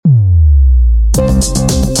Hi,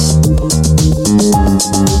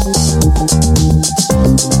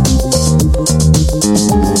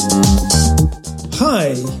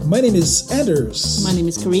 my name is Anders. My name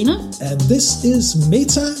is Karina. And this is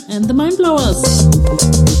Meta and the Mind Blowers.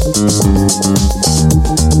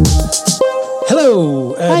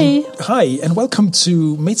 Hello. Hi. Hi, and welcome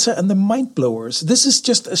to Meta and the Mind Blowers. This is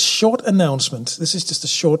just a short announcement. This is just a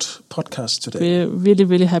short podcast today. We're really,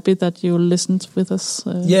 really happy that you listened with us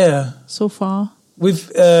so far. We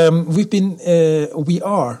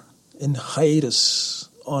are in hiatus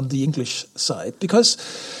on the English side because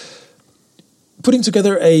putting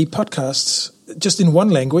together a podcast just in one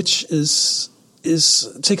language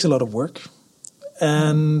takes a lot of work,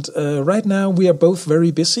 and right now we are both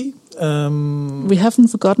very busy. We haven't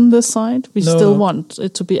forgotten this side. We still want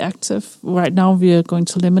it to be active. Right now we are going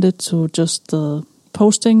to limit it to just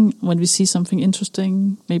posting when we see something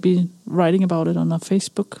interesting, maybe writing about it on our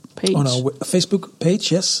Facebook page. On our Facebook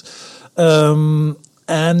page, yes.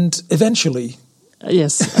 And eventually...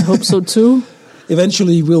 yes, I hope so too.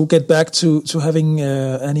 Eventually, we'll get back to having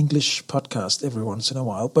an English podcast every once in a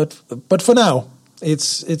while. But for now,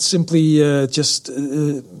 it's simply just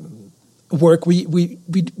work. We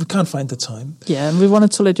can't find the time. Yeah, and we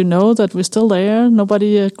wanted to let you know that we're still there.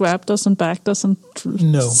 Nobody grabbed us and backed us and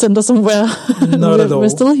sent us somewhere. Not at all. We're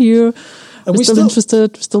still here. And we're still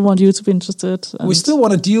interested. We still want you to be interested. We still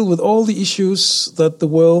want to deal with all the issues that the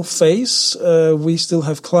world face. We still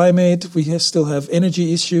have climate. We still have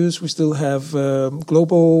energy issues. We still have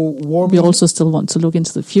global warming. We also still want to look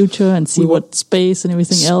into the future and see what space and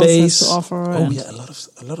everything else has to offer. Oh yeah,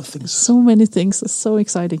 a lot of things. So many things. It's so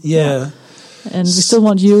exciting. Yeah. And we still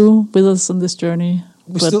want you with us on this journey.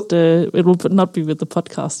 It will not be with the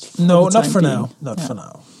podcast. No, not for now. Not for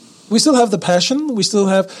now. We still have the passion. We still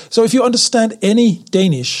have... So if you understand any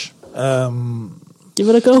Danish... give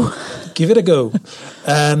it a go. Give it a go.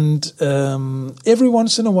 And every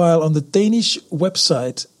once in a while on the Danish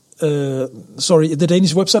website... the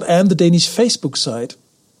Danish website and the Danish Facebook site,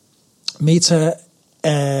 Meta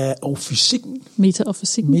og Fysikken. Meta og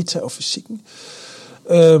Fysikken. Meta og Fysikken.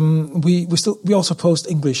 We also post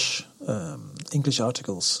English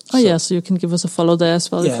articles. So you can give us a follow there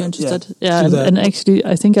as well if you're interested. Yeah, and actually,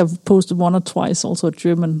 I think I've posted one or twice also a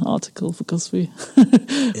German article because we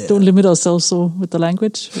don't limit ourselves so with the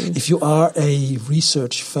language. If you are a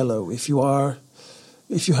research fellow, if you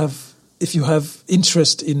have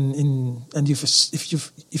interest in and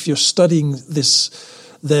if you're studying this,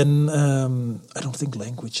 then I don't think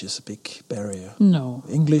language is a big barrier. No,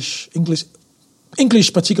 English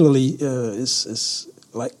particularly is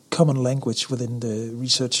like common language within the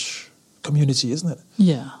research community, isn't it?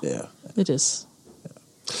 Yeah, it is.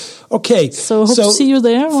 Yeah. Okay, so hope to see you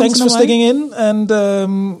there. Thanks for sticking in, and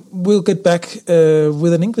we'll get back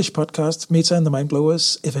with an English podcast, Meta and the Mind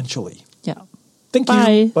Blowers, eventually. Yeah. Thank you.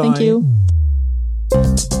 Bye. Thank you.